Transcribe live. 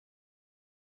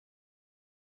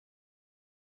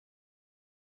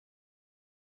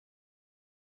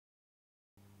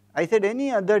I said,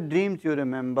 any other dreams you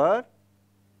remember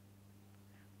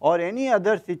or any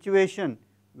other situation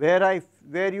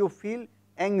where you feel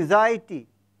anxiety?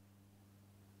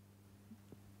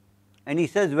 And he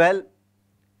says, well,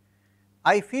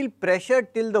 I feel pressure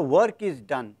till the work is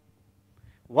done.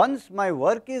 Once my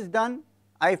work is done,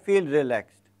 I feel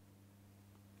relaxed.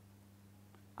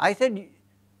 I said,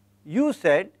 you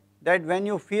said that when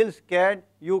you feel scared,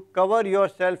 you cover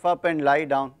yourself up and lie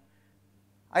down.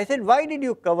 I said, why did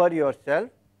you cover yourself?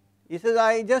 He says,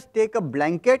 I just take a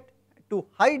blanket to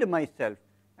hide myself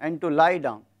and to lie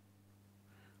down.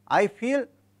 I feel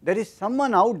there is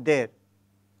someone out there.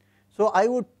 So I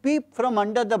would peep from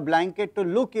under the blanket to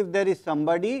look if there is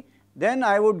somebody, then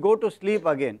I would go to sleep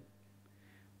again.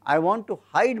 I want to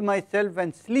hide myself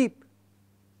and sleep.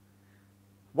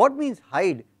 What means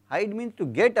hide? Hide means to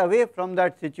get away from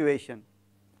that situation.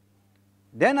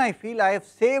 Then I feel I have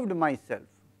saved myself.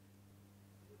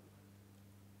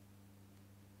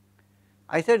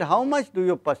 I said, how much do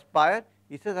you perspire?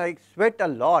 He says, I sweat a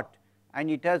lot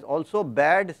and it has also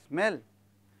bad smell.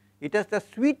 It has a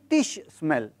sweetish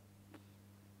smell.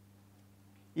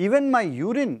 Even my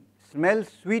urine smells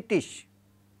sweetish.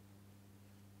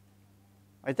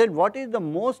 I said, what is the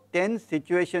most tense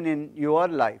situation in your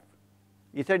life?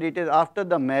 He said, it is after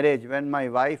the marriage when my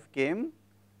wife came.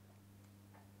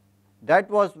 That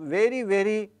was very,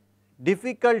 very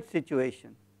difficult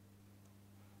situation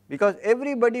because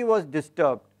everybody was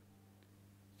disturbed.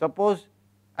 Suppose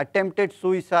attempted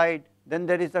suicide, then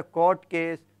there is a court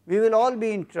case, we will all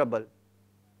be in trouble.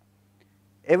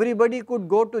 Everybody could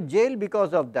go to jail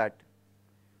because of that.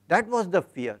 That was the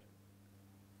fear.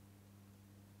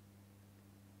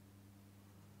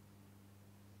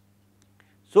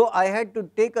 So I had to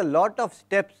take a lot of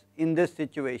steps in this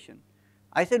situation.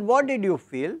 I said, what did you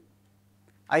feel?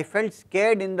 I felt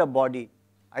scared in the body.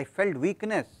 I felt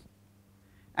weakness.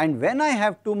 And when I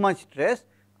have too much stress,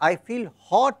 I feel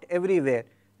hot everywhere,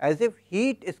 as if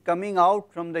heat is coming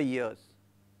out from the ears.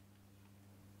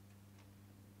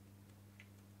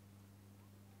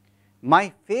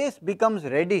 My face becomes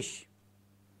reddish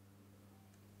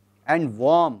and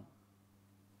warm.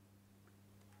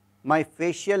 My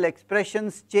facial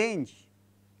expressions change.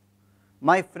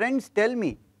 My friends tell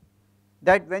me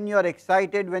that when you are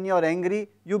excited, when you are angry,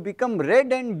 you become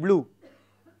red and blue.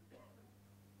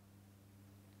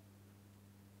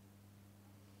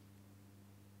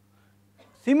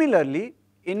 Similarly,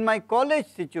 in my college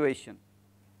situation,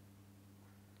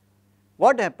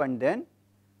 what happened then?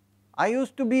 I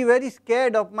used to be very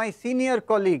scared of my senior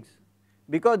colleagues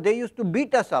because they used to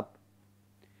beat us up.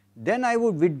 Then I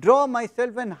would withdraw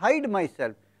myself and hide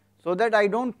myself so that I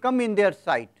don't come in their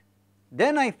sight.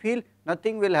 Then I feel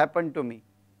nothing will happen to me.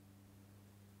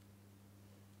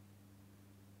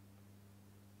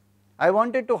 I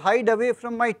wanted to hide away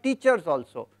from my teachers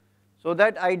also so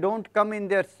that I don't come in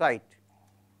their sight.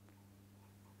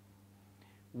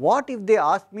 What if they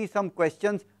ask me some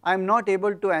questions I am not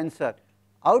able to answer?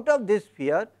 Out of this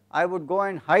fear, I would go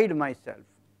and hide myself.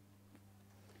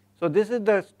 So this is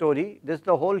the story, this is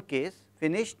the whole case,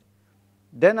 finished.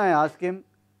 Then I ask him,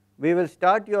 we will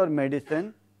start your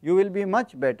medicine, you will be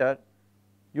much better,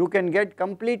 you can get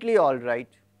completely all right,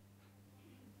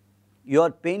 your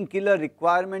painkiller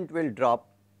requirement will drop.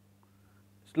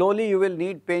 Slowly you will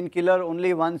need painkiller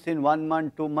only once in 1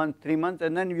 month, 2 months, 3 months,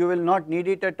 and then you will not need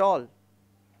it at all.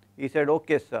 He said,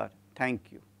 okay sir,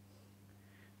 thank you.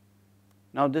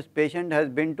 Now this patient has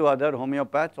been to other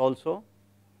homeopaths also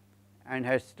and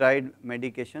has tried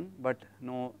medication, but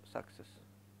no success.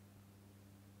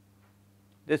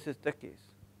 This is the case.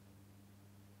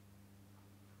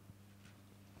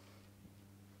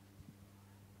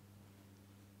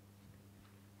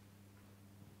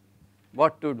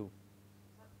 What to do?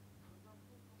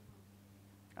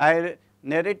 I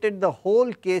narrated the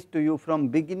whole case to you from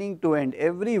beginning to end,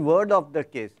 every word of the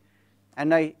case,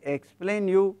 and I explain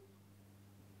you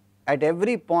at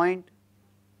every point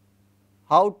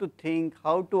how to think,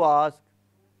 how to ask,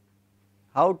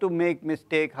 how to make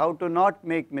mistake, how to not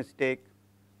make mistake,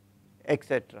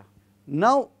 etc.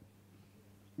 Now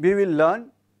we will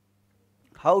learn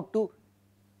how to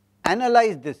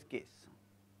analyze this case.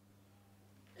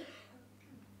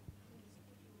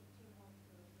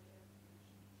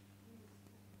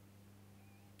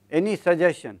 Any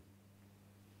suggestion?